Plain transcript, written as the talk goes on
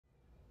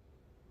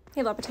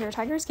Hey Lepetere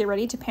Tigers, get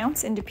ready to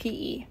pounce into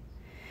PE.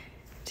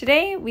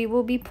 Today we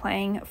will be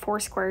playing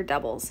Foursquare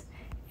doubles,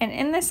 and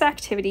in this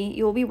activity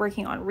you will be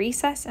working on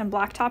recess and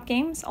blacktop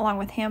games along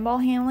with handball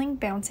handling,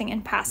 bouncing,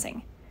 and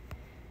passing.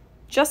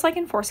 Just like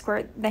in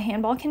Foursquare, the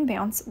handball can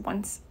bounce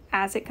once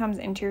as it comes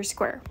into your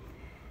square.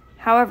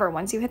 However,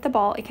 once you hit the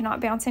ball, it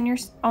cannot bounce in your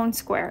own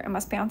square, it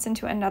must bounce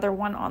into another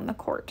one on the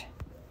court.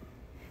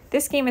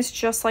 This game is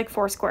just like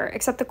Foursquare,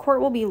 except the court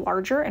will be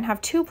larger and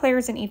have 2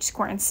 players in each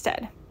square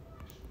instead.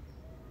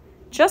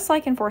 Just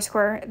like in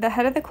Foursquare, the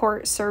head of the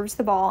court serves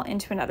the ball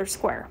into another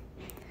square.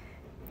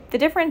 The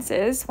difference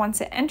is,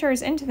 once it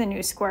enters into the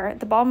new square,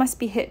 the ball must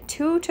be hit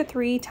 2 to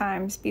 3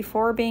 times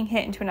before being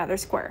hit into another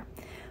square.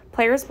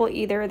 Players will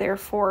either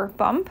therefore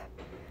bump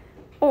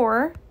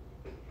or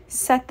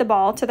set the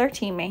ball to their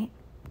teammate,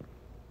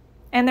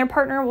 and their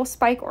partner will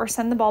spike or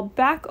send the ball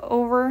back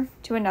over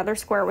to another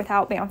square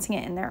without bouncing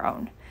it in their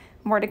own.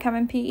 More to come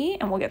in PE,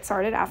 and we'll get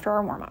started after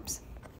our warm-ups.